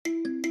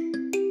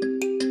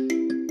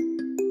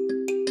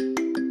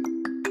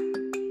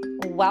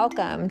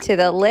Welcome to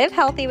the Live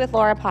Healthy with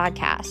Laura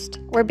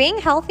podcast, where being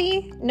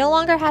healthy no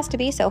longer has to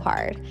be so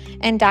hard,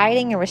 and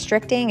dieting and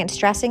restricting and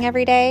stressing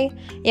every day,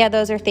 yeah,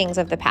 those are things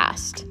of the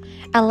past.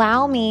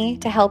 Allow me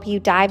to help you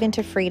dive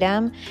into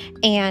freedom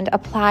and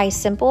apply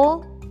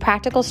simple,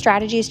 practical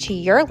strategies to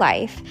your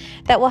life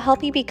that will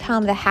help you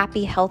become the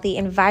happy, healthy,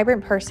 and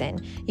vibrant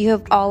person you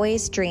have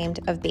always dreamed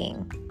of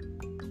being.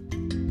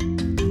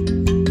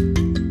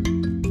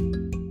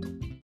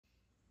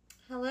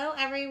 Hello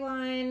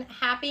everyone,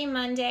 happy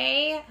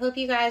Monday. Hope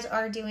you guys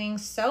are doing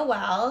so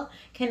well.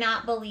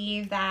 Cannot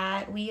believe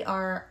that we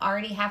are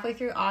already halfway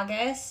through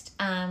August.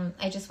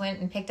 I just went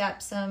and picked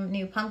up some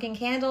new pumpkin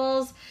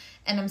candles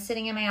and I'm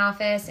sitting in my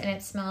office and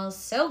it smells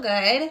so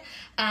good,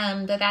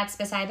 but that's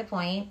beside the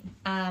point.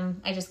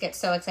 I just get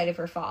so excited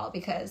for fall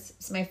because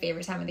it's my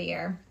favorite time of the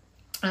year.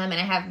 And I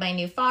have my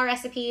new fall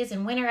recipes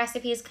and winter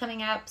recipes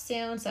coming up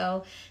soon,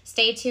 so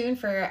stay tuned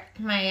for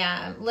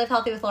my Live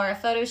Healthy with Laura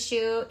photo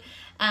shoot.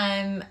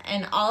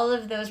 And all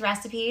of those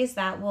recipes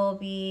that will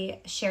be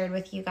shared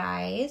with you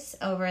guys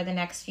over the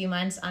next few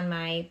months on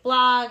my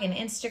blog and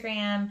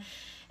Instagram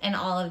and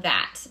all of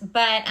that.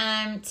 But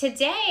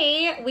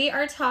today we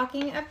are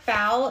talking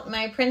about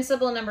my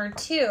principle number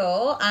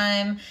 2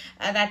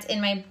 that's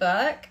in my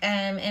book,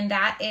 and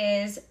that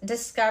is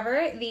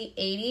discover the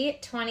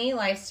 80-20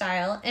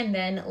 lifestyle and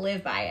then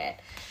live by it.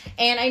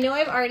 And I know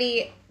I've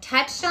already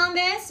touched on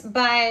this,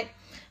 but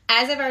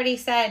as I've already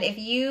said, if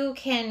you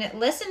can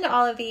listen to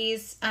all of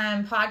these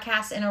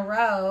podcasts in a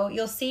row,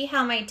 you'll see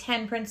how my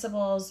 10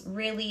 principles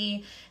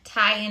really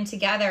tie in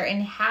together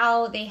and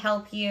how they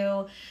help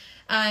you.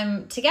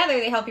 Together,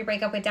 they help you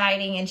break up with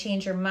dieting and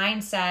change your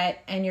mindset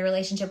and your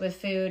relationship with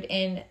food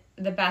in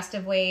the best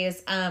of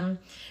ways.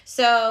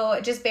 So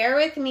just bear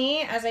with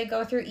me as I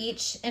go through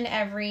each and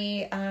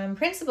every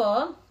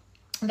principle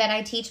that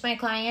I teach my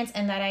clients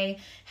and that I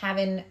have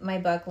in my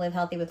book, Live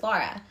Healthy with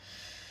Laura.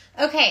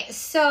 Okay,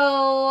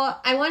 so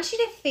I want you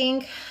to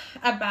think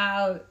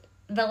about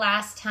the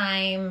last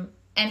time,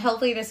 and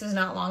hopefully this was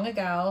not long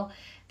ago,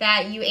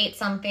 that you ate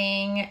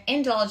something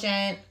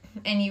indulgent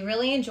and you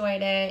really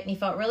enjoyed it and you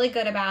felt really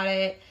good about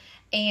it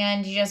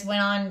and you just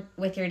went on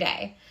with your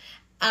day.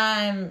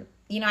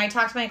 I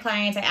talk to my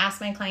clients, I ask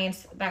my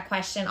clients that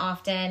question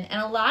often,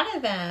 and a lot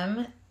of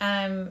them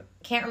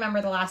can't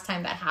remember the last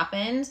time that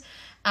happened.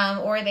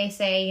 Or they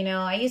say,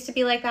 I used to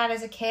be like that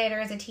as a kid or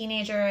as a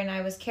teenager and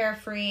I was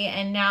carefree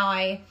and now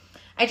I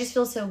just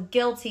feel so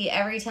guilty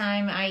every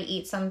time I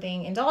eat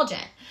something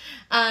indulgent.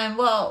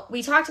 Well,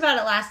 we talked about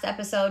it last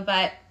episode,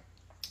 but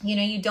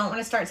you don't want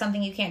to start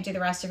something you can't do the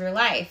rest of your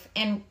life.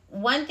 And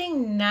one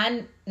thing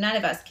none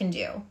of us can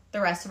do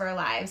the rest of our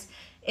lives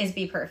is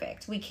be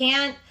perfect. We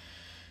can't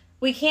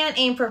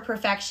aim for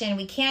perfection.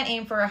 We can't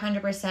aim for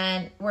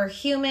 100%. We're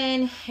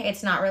human.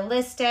 It's not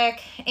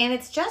realistic. And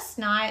it's just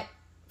not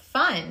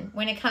fun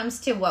when it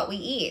comes to what we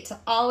eat. To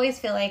always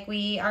feel like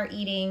we are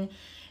eating,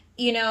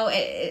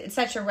 in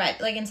such a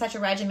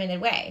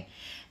regimented way.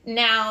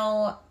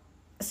 Now,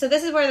 so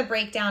this is where the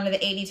breakdown of the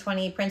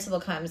 80-20 principle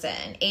comes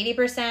in.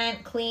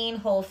 80% clean,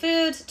 whole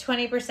foods,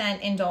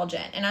 20%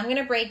 indulgent. And I'm going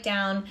to break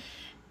down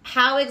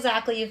how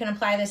exactly you can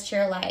apply this to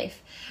your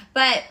life.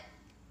 But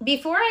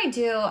before I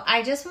do,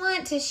 I just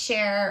want to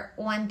share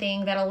one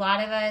thing that a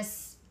lot of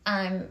us,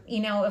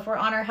 if we're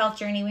on our health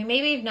journey, we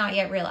maybe have not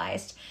yet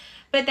realized.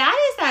 But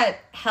that is that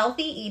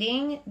healthy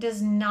eating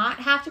does not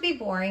have to be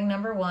boring,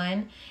 number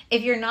one.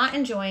 If you're not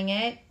enjoying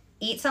it,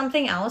 eat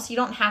something else. You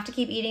don't have to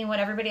keep eating what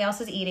everybody else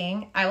is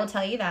eating. I will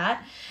tell you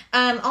that.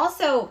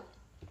 Also,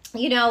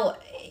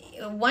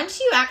 once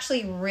you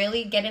actually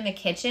really get in the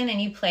kitchen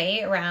and you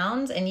play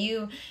around and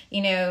you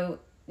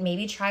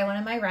maybe try one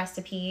of my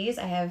recipes.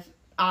 I have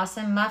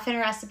awesome muffin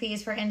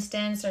recipes, for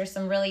instance, or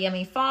some really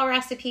yummy fall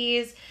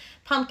recipes,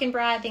 pumpkin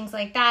bread, things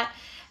like that.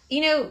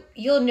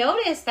 You'll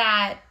notice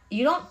that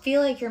you don't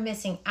feel like you're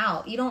missing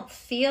out. You don't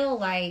feel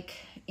like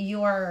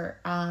you're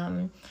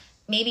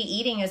maybe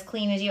eating as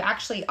clean as you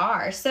actually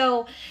are.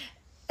 So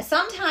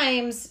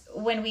sometimes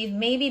when we've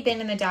maybe been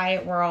in the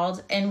diet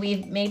world and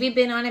we've maybe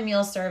been on a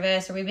meal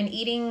service or we've been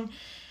eating,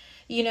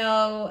 in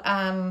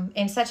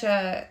such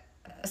a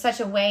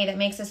way that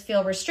makes us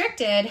feel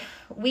restricted,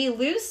 we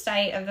lose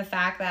sight of the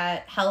fact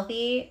that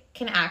healthy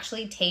can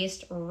actually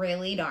taste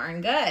really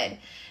darn good.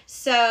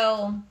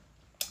 So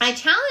I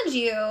challenge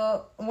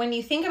you, when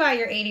you think about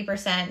your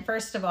 80%,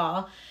 first of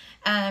all,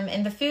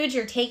 and the foods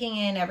you're taking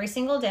in every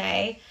single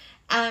day,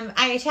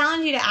 I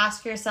challenge you to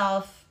ask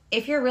yourself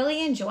if you're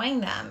really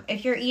enjoying them.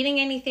 If you're eating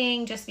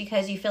anything just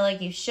because you feel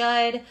like you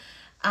should,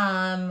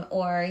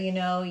 or,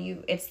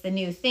 it's the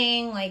new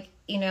thing, like,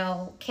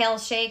 kale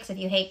shakes. If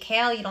you hate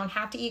kale, you don't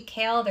have to eat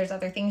kale. There's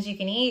other things you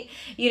can eat.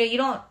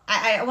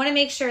 I want to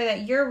make sure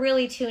that you're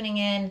really tuning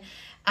in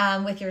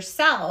with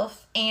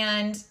yourself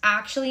and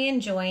actually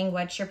enjoying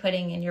what you're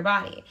putting in your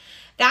body.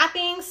 That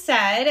being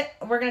said,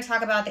 we're going to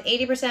talk about the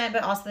 80%,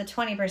 but also the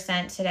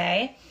 20%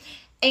 today.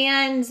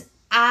 And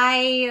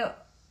I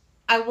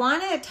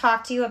want to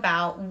talk to you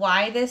about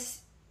why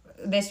this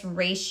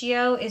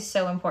ratio is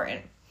so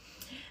important.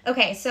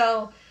 Okay,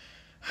 so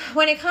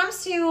when it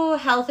comes to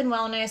health and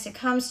wellness, it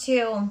comes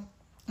to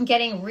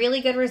getting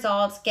really good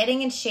results,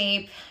 getting in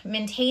shape,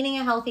 maintaining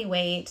a healthy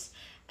weight.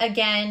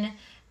 Again,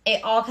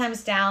 it all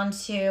comes down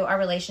to our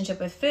relationship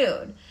with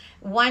food.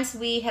 Once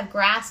we have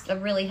grasped a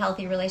really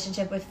healthy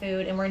relationship with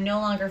food and we're no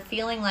longer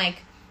feeling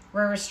like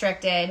we're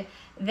restricted,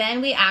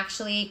 then we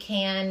actually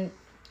can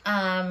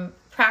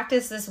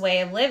practice this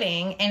way of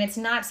living, and it's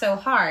not so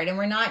hard, and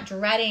we're not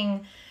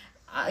dreading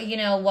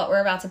what we're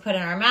about to put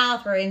in our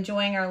mouth. We're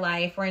enjoying our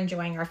life. We're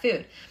enjoying our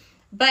food.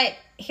 But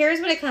here's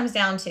what it comes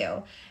down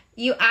to.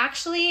 You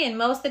actually, and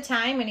most of the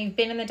time when you've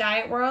been in the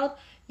diet world,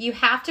 you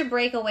have to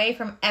break away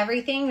from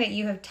everything that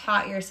you have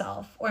taught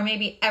yourself, or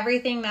maybe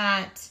everything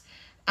that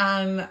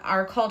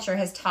our culture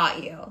has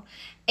taught you.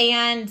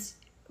 And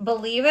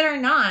believe it or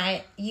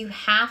not, you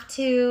have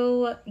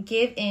to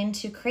give in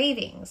to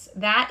cravings.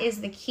 That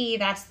is the key.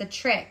 That's the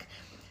trick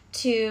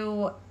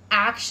to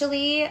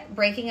actually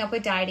breaking up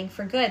with dieting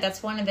for good.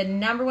 That's one of the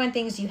number one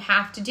things you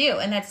have to do.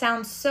 And that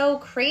sounds so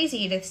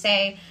crazy to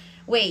say,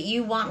 wait,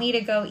 you want me to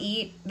go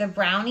eat the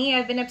brownie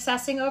I've been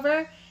obsessing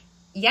over?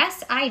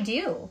 Yes, I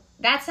do.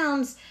 That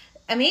sounds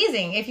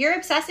amazing. If you're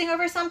obsessing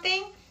over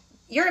something,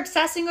 you're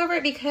obsessing over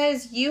it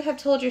because you have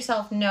told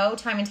yourself no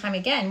time and time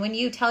again. When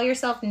you tell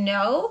yourself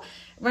no,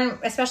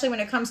 especially when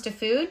it comes to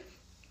food,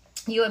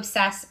 you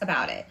obsess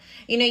about it.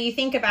 You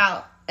think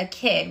about a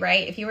kid,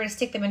 right? If you were to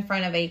stick them in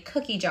front of a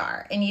cookie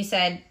jar and you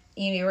said,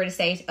 you were to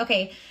say,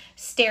 okay,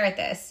 stare at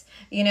this,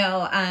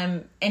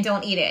 and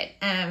don't eat it.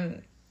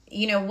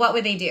 What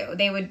would they do?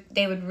 They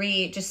would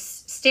read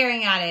just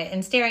staring at it,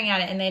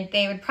 and then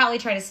they would probably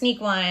try to sneak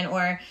one,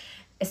 or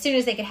as soon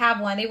as they could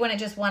have one, they wouldn't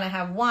just want to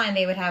have one,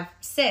 they would have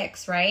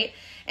 6, right?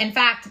 In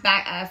fact,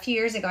 back a few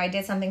years ago, I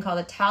did something called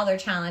a toddler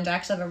challenge. I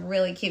actually have a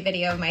really cute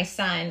video of my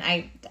son.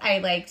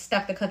 I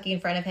stuck the cookie in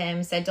front of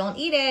him, said, don't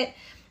eat it.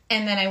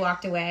 And then I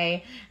walked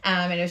away,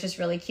 and it was just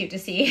really cute to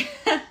see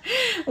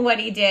what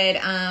he did.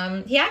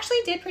 He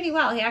actually did pretty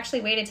well. He actually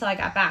waited till I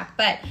got back.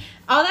 But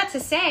all that to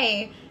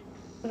say,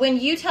 when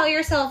you tell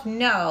yourself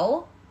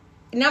no,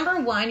 number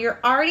one, you're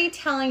already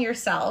telling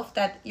yourself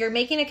that you're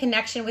making a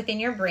connection within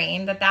your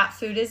brain that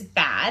food is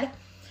bad.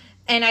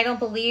 And I don't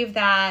believe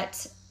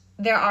that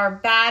there are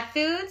bad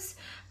foods.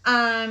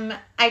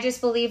 I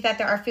just believe that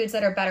there are foods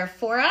that are better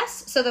for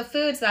us. So the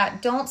foods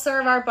that don't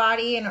serve our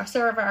body and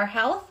serve our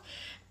health,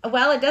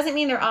 well, it doesn't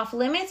mean they're off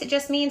limits. It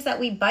just means that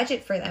we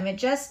budget for them. It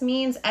just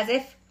means as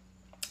if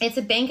it's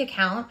a bank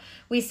account,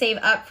 we save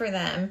up for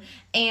them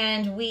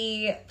and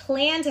we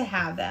plan to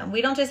have them.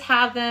 We don't just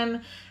have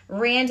them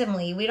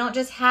randomly. We don't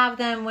just have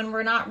them when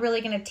we're not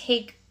really going to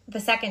take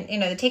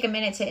take a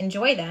minute to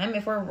enjoy them.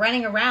 If we're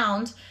running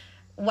around,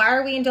 why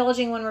are we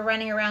indulging when we're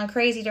running around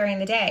crazy during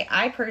the day?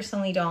 I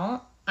personally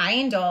don't. I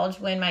indulge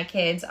when my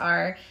kids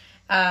are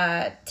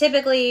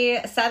typically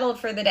settled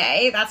for the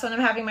day. That's when I'm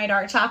having my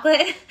dark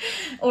chocolate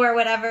or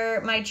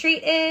whatever my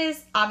treat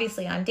is.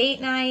 Obviously on date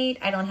night,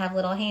 I don't have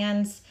little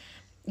hands,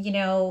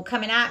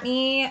 coming at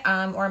me,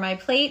 or my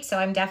plate. So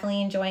I'm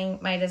definitely enjoying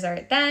my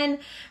dessert then,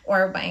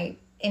 or my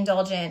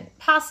indulgent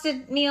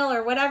pasta meal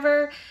or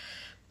whatever.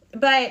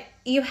 But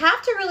you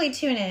have to really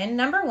tune in.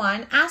 Number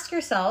one, ask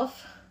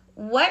yourself,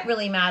 what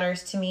really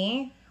matters to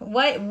me?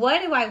 What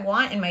do I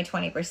want in my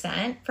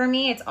 20%? For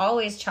me, it's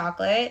always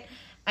chocolate.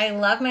 I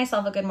love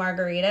myself a good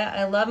margarita.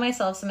 I love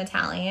myself some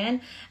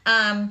Italian.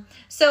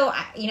 So,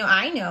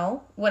 I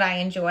know what I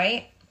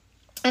enjoy.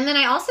 And then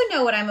I also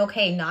know what I'm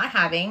okay not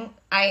having.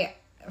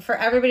 For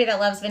everybody that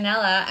loves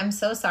vanilla, I'm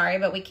so sorry,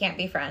 but we can't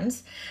be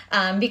friends.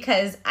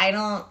 Because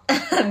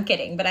I'm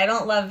kidding, but I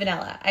don't love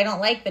vanilla. I don't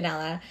like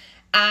vanilla.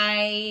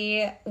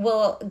 I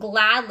will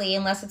gladly,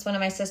 unless it's one of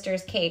my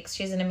sister's cakes,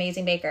 she's an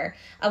amazing baker,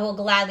 I will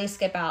gladly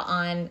skip out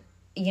on,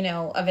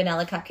 a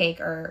vanilla cupcake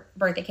or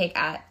birthday cake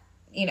at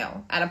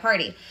a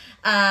party.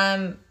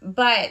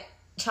 But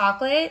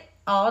chocolate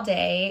all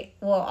day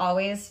will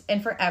always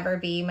and forever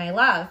be my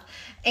love.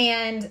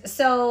 And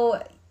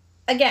so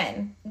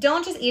again,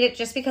 don't just eat it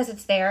just because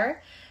it's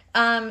there.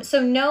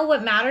 So know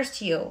what matters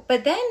to you.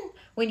 But then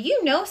when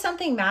you know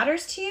something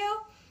matters to you,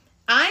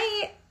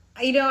 I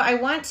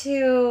want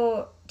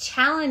to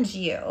challenge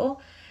you.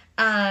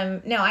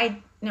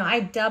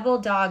 I double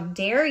dog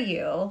dare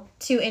you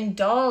to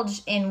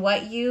indulge in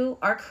what you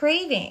are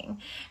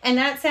craving. And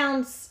that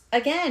sounds,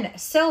 again,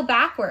 so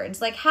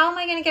backwards. Like, how am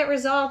I going to get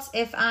results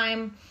if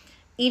I'm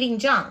eating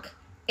junk?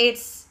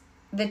 It's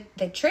the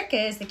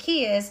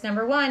key is,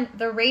 number one,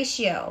 the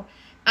ratio.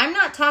 I'm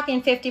not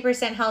talking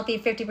 50% healthy,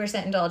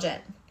 50%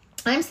 indulgent.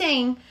 I'm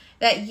saying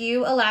that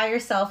you allow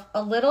yourself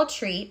a little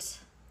treat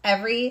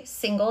every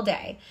single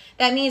day.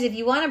 That means if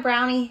you want a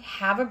brownie,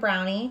 have a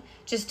brownie.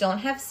 Just don't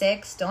have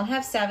 6, don't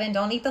have 7,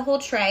 don't eat the whole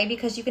tray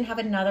because you can have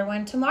another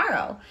one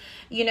tomorrow.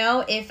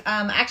 If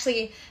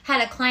actually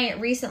had a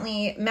client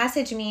recently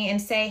message me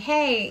and say,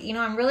 hey,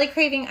 I'm really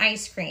craving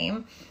ice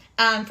cream.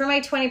 For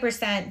my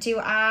 20%, do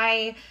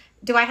I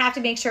have to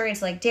make sure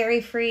it's like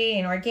dairy free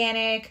and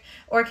organic,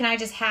 or can I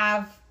just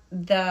have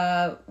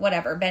the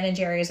whatever, Ben &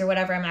 Jerry's or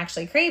whatever I'm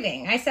actually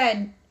craving? I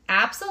said,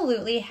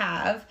 absolutely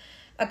have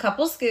a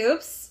couple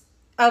scoops,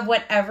 of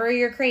whatever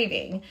you're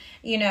craving.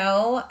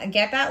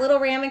 Get that little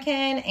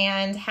ramekin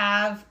and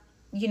have,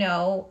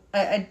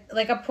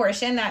 a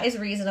portion that is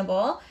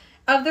reasonable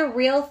of the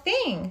real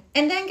thing.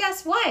 And then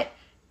guess what?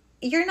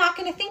 You're not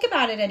going to think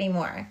about it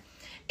anymore.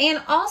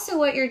 And also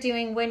what you're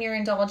doing when you're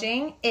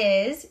indulging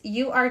is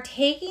you are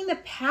taking the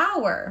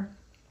power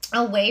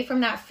away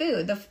from that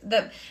food.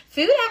 The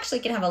food actually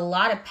can have a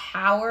lot of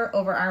power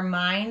over our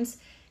minds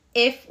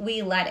if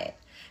we let it.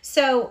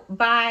 So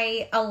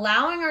by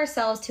allowing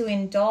ourselves to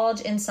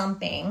indulge in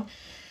something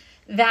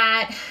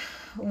that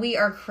we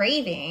are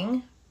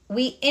craving,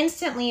 we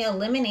instantly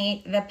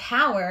eliminate the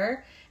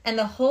power and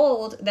the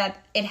hold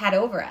that it had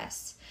over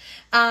us.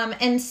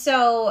 And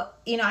so,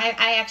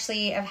 I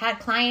actually have had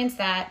clients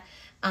that,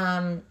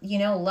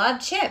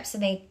 love chips,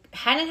 and they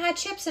hadn't had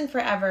chips in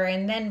forever.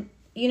 And then,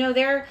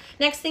 they're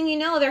next thing you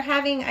know, they're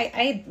having,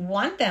 I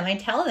want them. I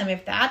tell them,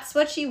 if that's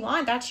what you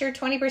want, that's your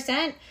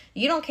 20%.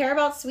 You don't care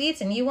about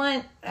sweets and you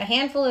want a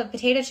handful of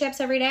potato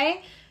chips every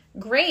day.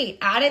 Great.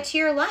 Add it to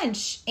your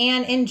lunch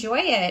and enjoy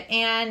it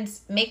and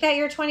make that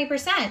your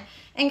 20%.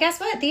 And guess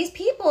what? These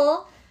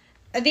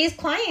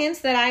clients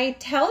that I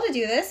tell to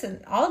do this,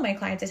 and all of my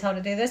clients I tell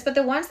to do this, but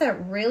the ones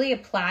that really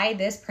apply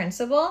this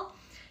principle,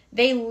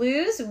 they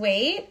lose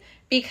weight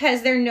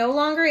because they're no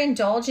longer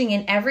indulging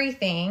in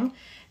everything.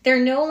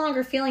 They're no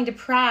longer feeling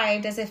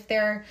deprived as if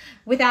they're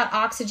without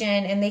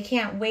oxygen and they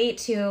can't wait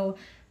to,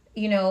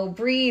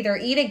 breathe or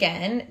eat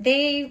again.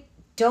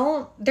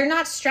 They're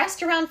not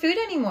stressed around food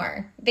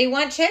anymore. They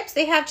want chips.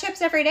 They have chips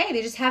every day.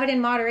 They just have it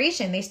in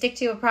moderation. They stick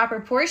to a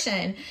proper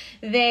portion.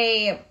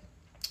 They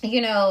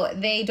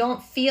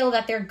don't feel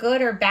that they're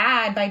good or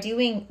bad by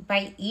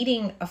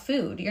eating a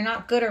food. You're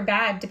not good or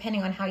bad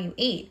depending on how you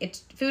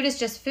eat. Food is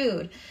just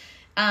food.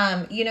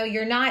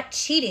 You're not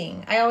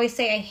cheating. I always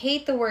say I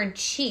hate the word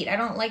cheat. I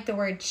don't like the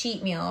word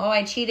cheat meal. Oh,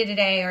 I cheated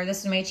today, or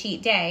this is my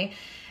cheat day.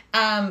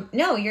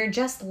 No, you're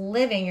just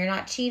living. You're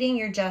not cheating.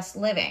 You're just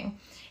living.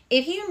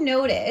 If you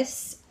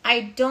notice,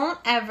 I don't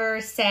ever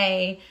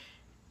tell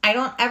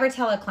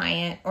a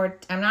client, or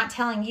I'm not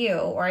telling you,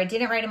 or I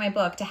didn't write in my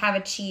book to have a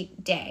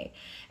cheat day.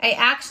 I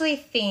actually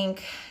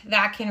think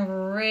that can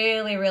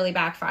really, really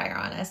backfire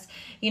on us.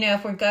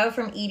 If we go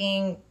from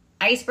eating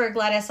iceberg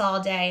lettuce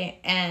all day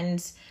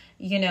and,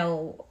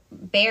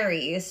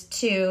 berries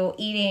to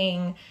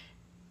eating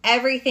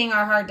everything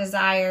our heart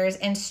desires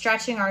and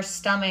stretching our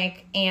stomach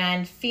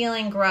and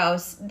feeling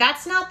gross,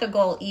 that's not the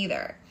goal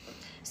either.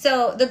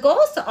 So the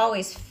goal is to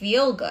always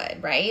feel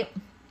good, right?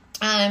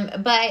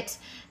 But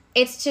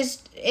it's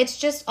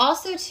just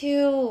also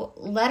to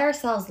let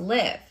ourselves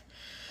live.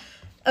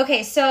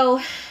 Okay, so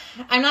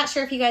I'm not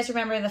sure if you guys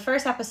remember the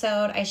first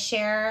episode, I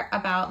share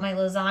about my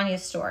lasagna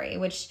story,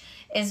 which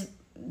is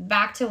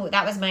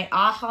that was my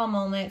aha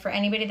moment for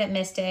anybody that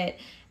missed it.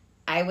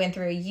 I went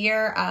through a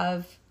year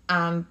of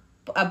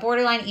a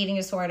borderline eating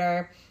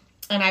disorder,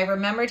 and I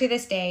remember to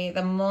this day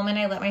the moment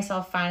I let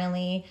myself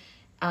finally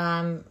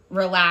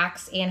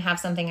relax and have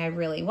something I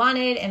really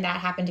wanted, and that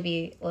happened to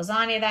be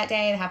lasagna that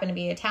day. It happened to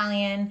be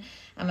Italian.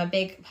 I'm a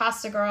big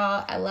pasta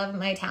girl. I love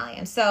my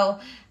Italian. So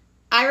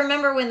I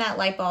remember when that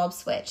light bulb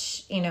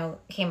switch,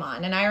 came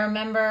on, and I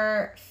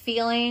remember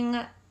feeling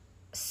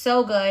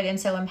so good and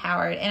so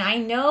empowered. And I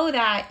know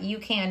that you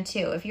can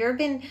too. If you've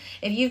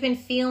been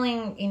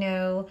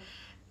feeling,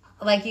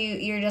 like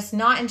you're just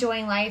not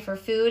enjoying life or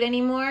food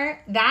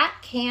anymore, that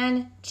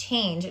can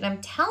change. And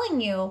I'm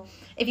telling you,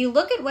 if you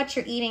look at what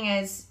you're eating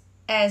as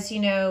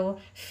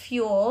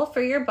fuel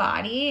for your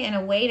body and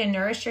a way to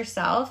nourish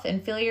yourself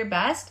and feel your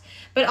best,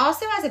 but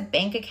also as a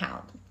bank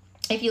account.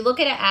 If you look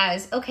at it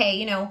as,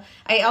 okay,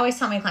 I always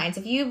tell my clients,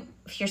 if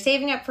you're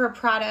saving up for a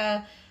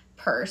Prada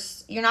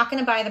purse, you're not going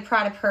to buy the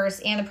Prada purse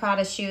and the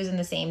Prada shoes in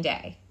the same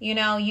day.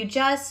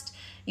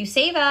 You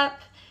save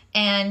up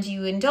and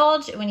you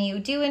indulge. When you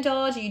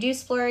do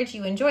splurge,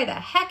 you enjoy the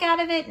heck out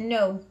of it,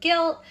 no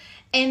guilt.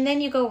 And then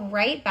you go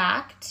right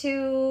back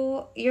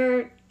to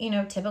your,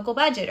 typical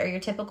budget or your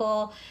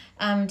typical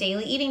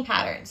daily eating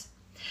patterns.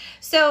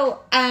 So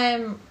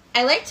I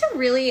like to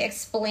really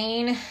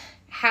explain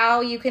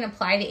how you can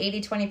apply the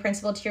 80-20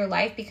 principle to your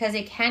life because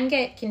it can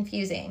get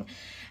confusing.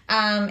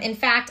 In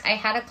fact, I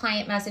had a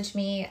client message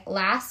me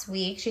last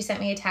week. She sent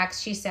me a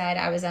text. She said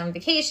I was on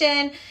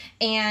vacation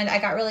and I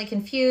got really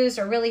confused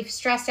or really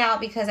stressed out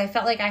because I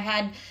felt like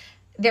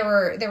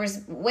there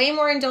was way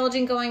more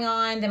indulging going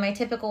on than my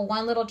typical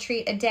one little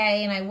treat a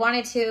day. And I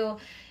wanted to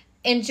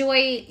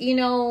enjoy,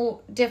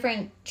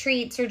 different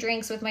treats or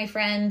drinks with my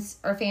friends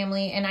or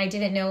family. And I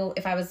didn't know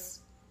if I was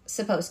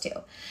supposed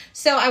to.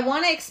 So I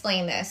want to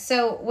explain this.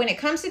 So when it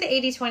comes to the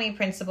 80-20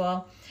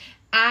 principle,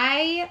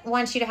 I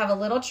want you to have a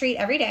little treat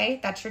every day.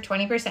 That's your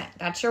 20%.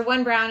 That's your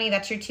one brownie.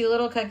 That's your 2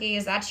 little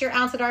cookies. That's your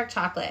ounce of dark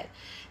chocolate.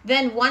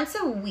 Then once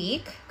a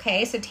week,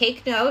 okay, so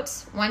take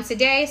notes. Once a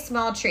day,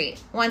 small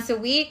treat. Once a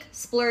week,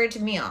 splurge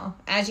meal.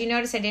 As you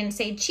notice, I didn't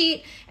say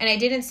cheat and I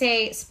didn't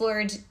say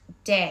splurge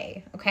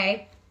day,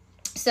 okay?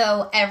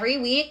 So every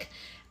week,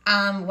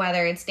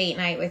 whether it's date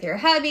night with your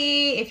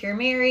hubby, if you're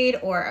married,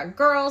 or a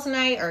girls'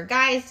 night or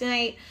guys'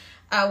 night,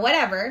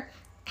 whatever,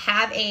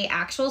 have a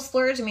actual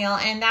splurge meal,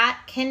 and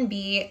that can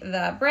be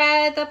the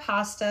bread, the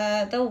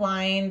pasta, the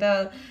wine,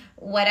 the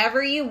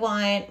whatever you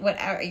want,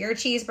 whatever your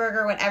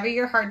cheeseburger, whatever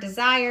your heart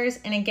desires.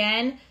 And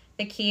again,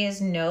 the key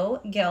is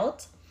no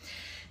guilt.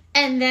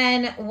 And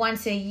then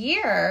once a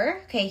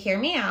year, okay, hear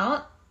me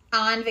out,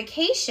 on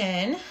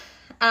vacation,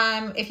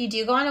 if you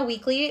do go on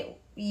a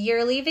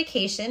yearly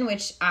vacation,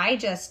 which I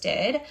just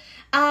did,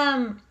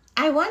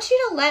 I want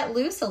you to let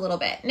loose a little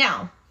bit.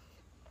 Now,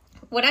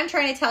 what I'm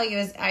trying to tell you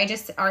is, I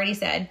just already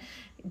said,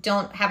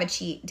 don't have a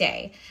cheat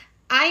day.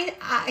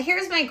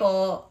 Here's my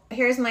goal.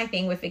 Here's my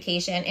thing with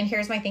vacation, and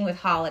here's my thing with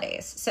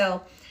holidays.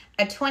 So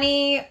a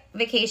 20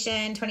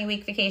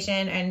 week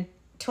vacation and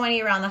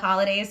 20 around the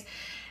holidays,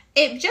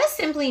 it just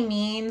simply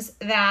means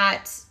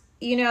that,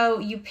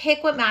 you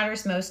pick what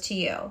matters most to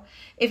you.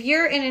 If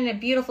you're in a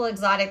beautiful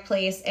exotic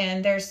place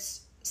and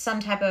there's some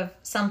type of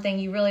something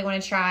you really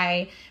want to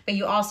try, but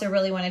you also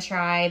really want to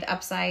try the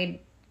upside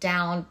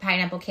down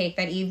pineapple cake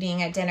that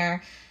evening at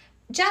dinner,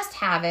 just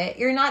have it.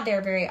 You're not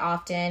there very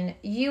often.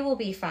 You will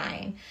be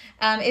fine.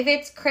 If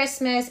it's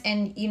Christmas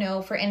and,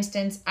 for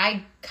instance,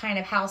 I kind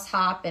of house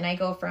hop and I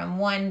go from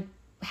one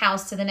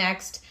house to the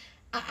next,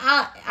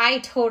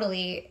 I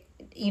totally,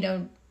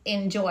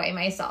 enjoy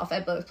myself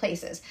at both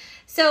places.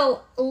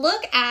 So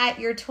look at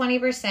your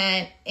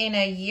 20% in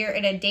a year,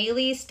 in a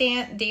daily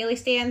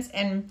stance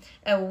and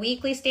a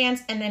weekly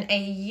stance, and then a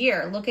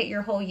year. Look at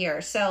your whole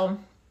year. So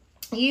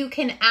you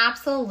can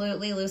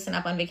absolutely loosen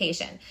up on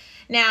vacation.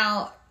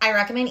 Now, I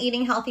recommend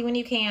eating healthy when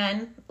you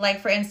can.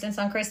 Like, for instance,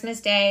 on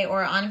Christmas Day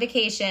or on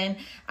vacation,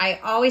 I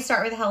always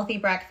start with a healthy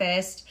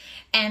breakfast,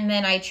 and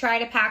then I try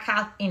to pack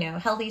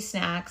healthy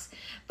snacks.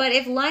 But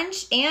if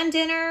lunch and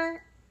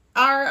dinner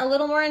are a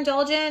little more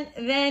indulgent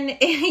than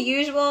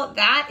usual,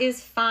 that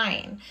is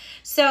fine.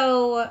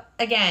 So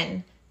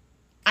again,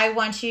 I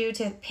want you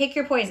to pick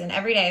your poison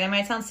every day. That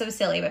might sound so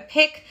silly, but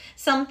pick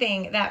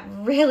something that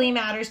really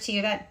matters to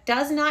you. It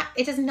does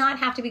not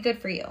have to be good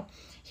for you.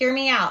 Hear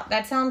me out.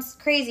 That sounds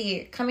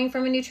crazy coming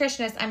from a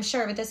nutritionist, I'm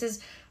sure, but this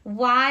is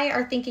why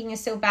our thinking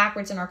is so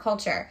backwards in our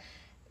culture.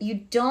 You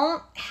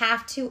don't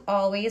have to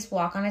always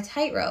walk on a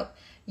tightrope.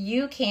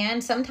 You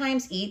can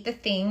sometimes eat the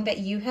thing that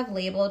you have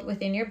labeled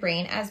within your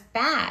brain as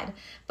bad.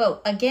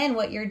 But again,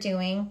 what you're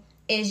doing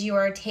is you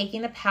are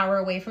taking the power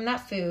away from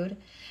that food.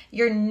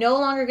 You're no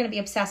longer going to be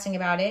obsessing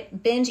about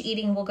it. Binge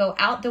eating will go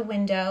out the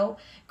window.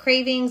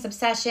 Cravings,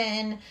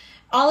 obsession,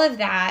 all of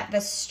that,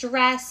 the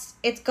stress,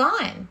 it's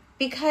gone.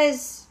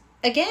 Because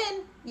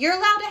again, you're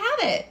allowed to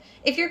have it.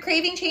 If your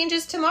craving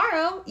changes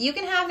tomorrow, you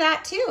can have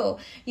that too.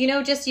 You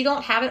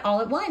don't have it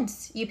all at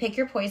once. You pick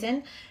your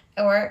poison,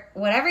 or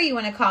whatever you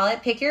want to call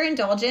it. Pick your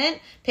indulgent,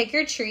 pick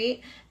your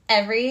treat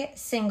every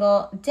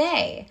single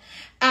day.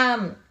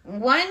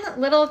 One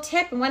little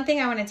tip and one thing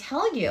I want to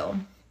tell you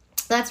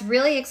that's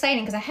really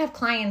exciting, because I have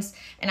clients,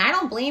 and I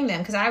don't blame them,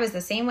 because I was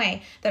the same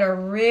way, that are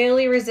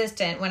really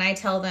resistant when I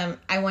tell them,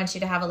 I want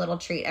you to have a little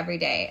treat every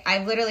day.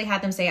 I've literally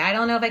had them say, I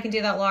don't know if I can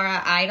do that,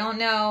 Laura. I don't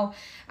know.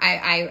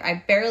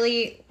 I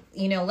barely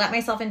let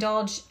myself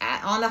indulge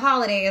on the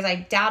holidays. I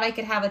doubt I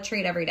could have a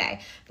treat every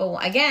day.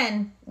 But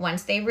again,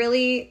 once they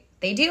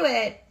do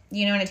it,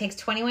 and it takes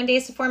 21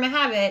 days to form a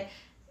habit,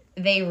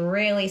 they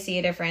really see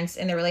a difference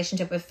in their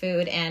relationship with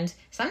food. And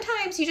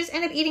sometimes you just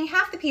end up eating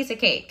half the piece of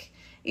cake,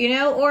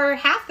 or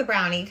half the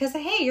brownie, because,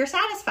 hey, you're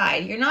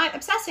satisfied. You're not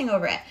obsessing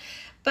over it.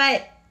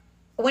 But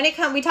when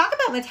we talk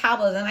about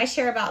metabolism, I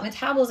share about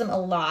metabolism a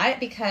lot,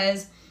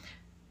 because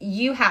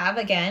you have,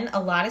 again,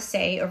 a lot of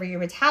say over your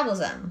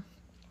metabolism.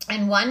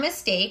 And one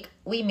mistake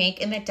we make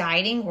in the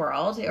dieting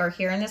world, or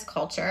here in this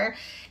culture,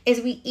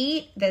 is we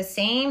eat the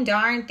same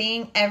darn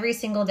thing every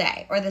single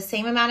day, or the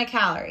same amount of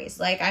calories.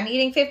 Like, I'm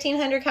eating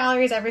 1,500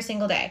 calories every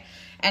single day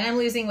and I'm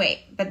losing weight,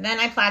 but then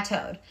I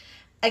plateaued.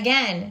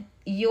 Again,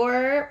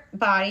 your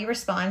body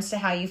responds to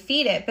how you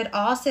feed it, but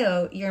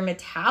also your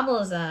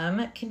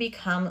metabolism can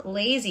become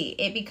lazy.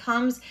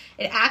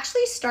 It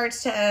actually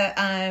starts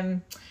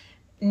to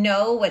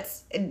know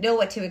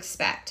what to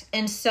expect.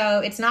 And so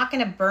it's not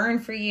going to burn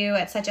for you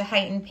at such a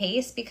heightened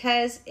pace,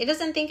 because it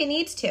doesn't think it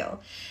needs to.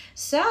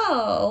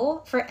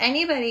 So for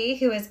anybody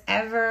who has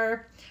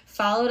ever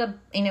followed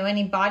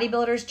any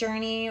bodybuilder's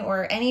journey,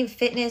 or any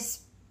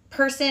fitness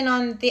person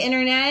on the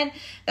internet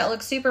that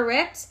looks super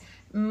ripped,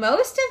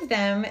 most of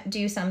them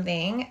do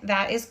something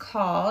that is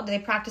they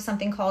practice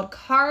something called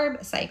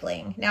carb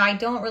cycling. Now, I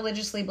don't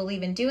religiously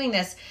believe in doing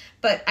this,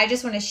 but I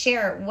just want to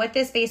share what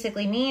this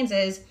basically means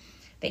is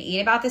they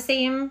eat about the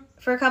same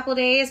for a couple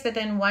days, but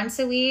then once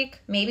a week,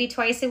 maybe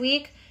twice a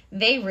week,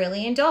 they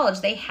really indulge.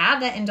 They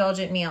have that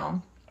indulgent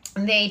meal.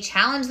 They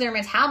challenge their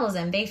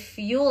metabolism. They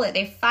fuel it.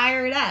 They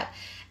fire it up.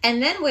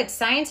 And then what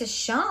science has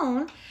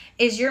shown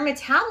is your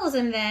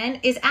metabolism then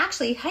is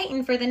actually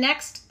heightened for the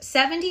next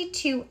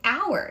 72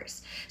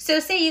 hours. So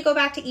say you go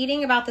back to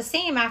eating about the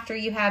same after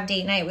you have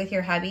date night with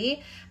your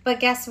hubby, but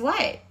guess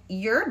what?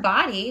 Your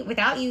body,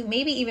 without you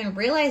maybe even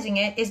realizing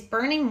it, is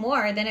burning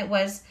more than it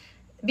was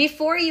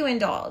before you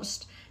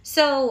indulged.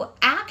 So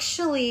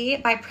actually,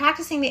 by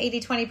practicing the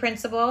 80-20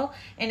 principle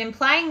and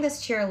applying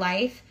this to your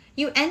life,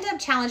 you end up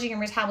challenging your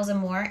metabolism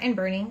more and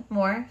burning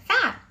more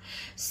fat.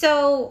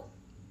 So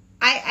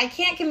I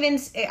can't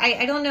convince,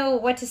 I don't know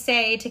what to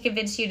say to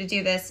convince you to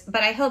do this,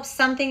 but I hope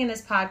something in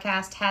this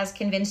podcast has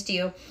convinced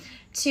you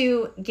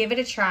to give it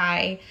a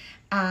try.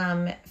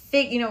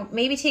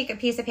 Maybe take a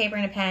piece of paper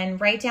and a pen,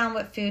 write down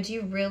what foods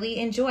you really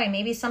enjoy,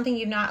 maybe something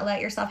you've not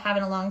let yourself have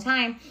in a long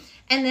time.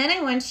 And then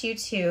I want you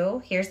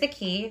to, here's the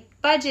key,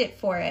 budget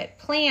for it,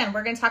 plan.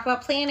 We're going to talk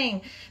about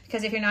planning,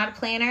 because if you're not a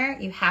planner,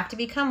 you have to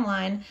become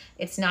one.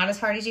 It's not as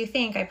hard as you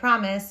think, I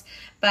promise.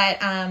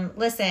 But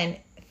listen,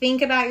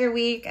 think about your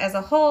week as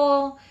a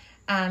whole.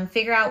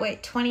 Figure out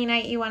what 20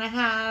 night you want to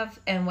have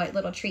and what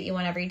little treat you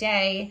want every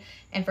day.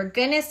 And for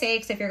goodness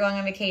sakes, if you're going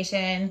on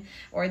vacation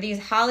or these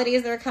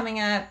holidays that are coming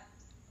up,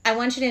 I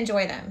want you to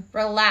enjoy them,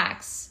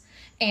 relax,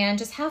 and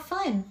just have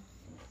fun.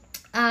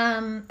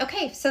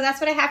 Okay, so that's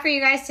what I have for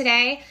you guys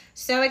today.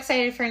 So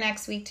excited for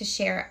next week to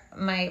share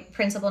my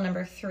principle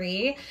number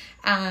 3.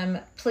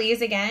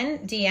 Please,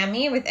 again, DM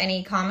me with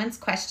any comments,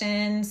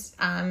 questions,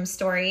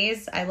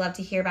 stories. I love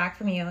to hear back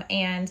from you,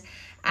 and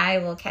I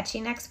will catch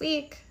you next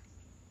week.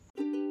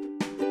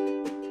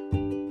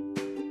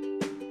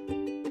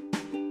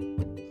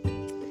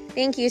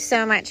 Thank you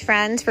so much,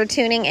 friends, for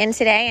tuning in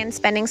today and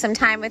spending some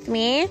time with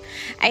me.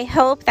 I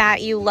hope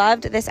that you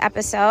loved this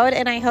episode,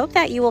 and I hope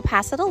that you will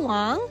pass it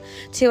along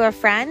to a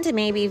friend,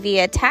 maybe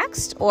via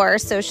text or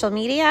social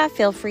media.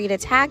 Feel free to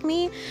tag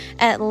me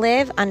at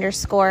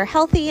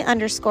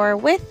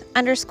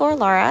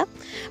live_healthy_with_Laura.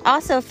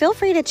 Also, feel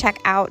free to check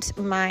out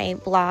my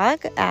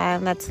blog.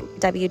 That's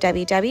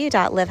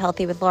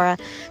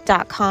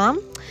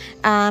www.livehealthywithlaura.com.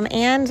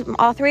 And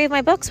all 3 of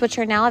my books, which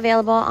are now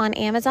available on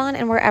Amazon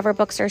and wherever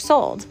books are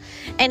sold.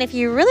 And if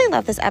you really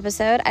love this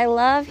episode, I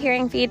love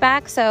hearing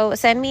feedback. So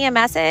send me a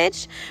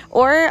message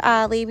or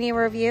leave me a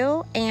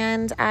review.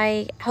 And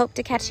I hope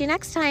to catch you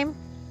next time.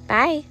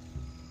 Bye.